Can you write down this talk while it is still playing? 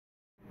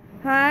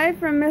Hi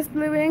from Miss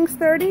Blue Wings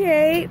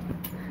 38.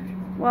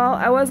 Well,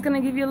 I was going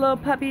to give you a little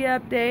puppy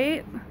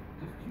update.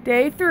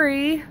 Day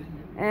 3,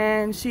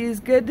 and she's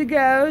good to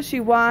go.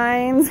 She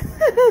whines.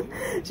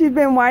 She's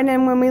been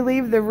whining when we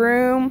leave the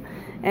room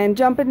and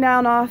jumping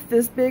down off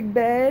this big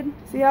bed.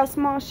 See how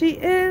small she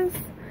is?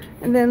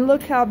 And then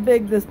look how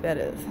big this bed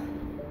is,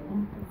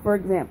 for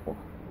example.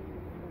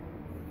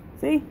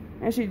 See?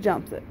 And she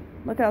jumps it.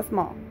 Look how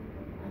small.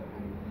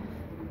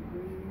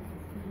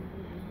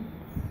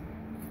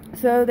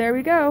 So there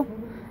we go.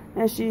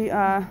 And she's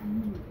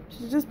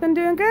just been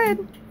doing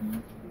good.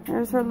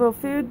 There's her little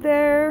food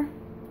there.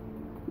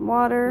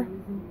 Water.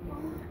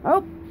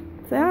 Oh,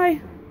 say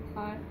hi.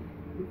 Hi.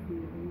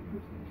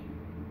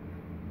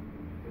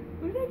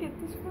 Where did I get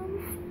this from?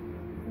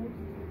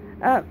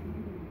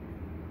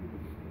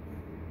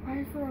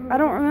 I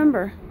don't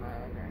remember.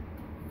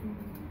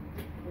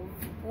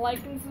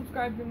 Like and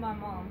subscribe to my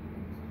mom.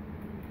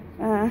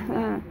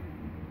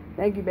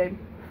 Thank you, babe.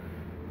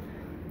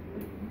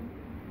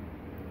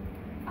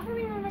 I don't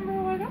even remember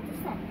where I got this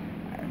from.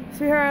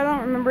 Sweetheart, I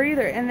don't remember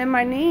either. And then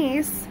my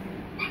niece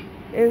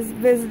is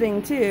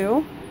visiting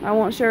too. I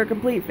won't show her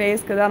complete face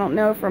because I don't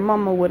know if her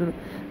mama would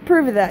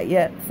approve of that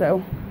yet.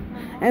 So,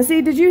 and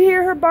see, did you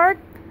hear her bark?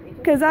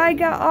 Because I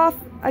got off,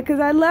 because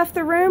I left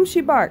the room, she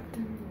barked.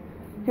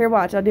 Here,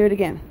 watch, I'll do it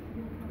again.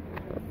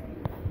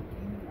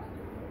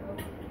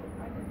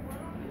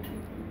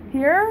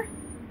 Hear her?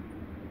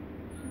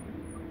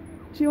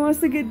 She wants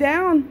to get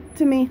down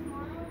to me.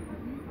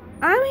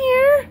 I'm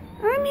here.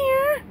 I'm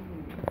here.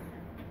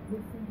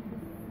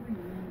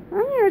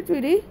 I'm here,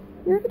 sweetie.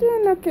 You're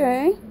doing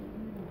okay.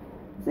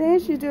 See,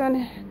 she's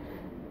doing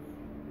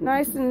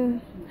nice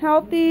and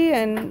healthy,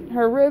 and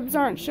her ribs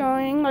aren't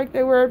showing like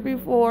they were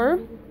before.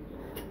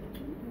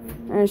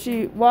 And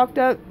she walked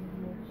up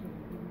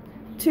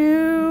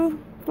 2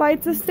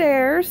 flights of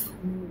stairs.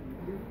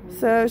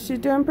 So she's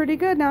doing pretty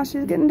good now.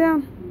 She's getting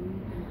down.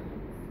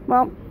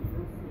 Well,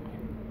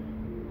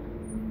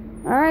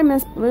 all right,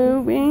 Miss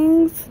Blue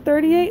Wings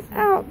 38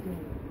 out.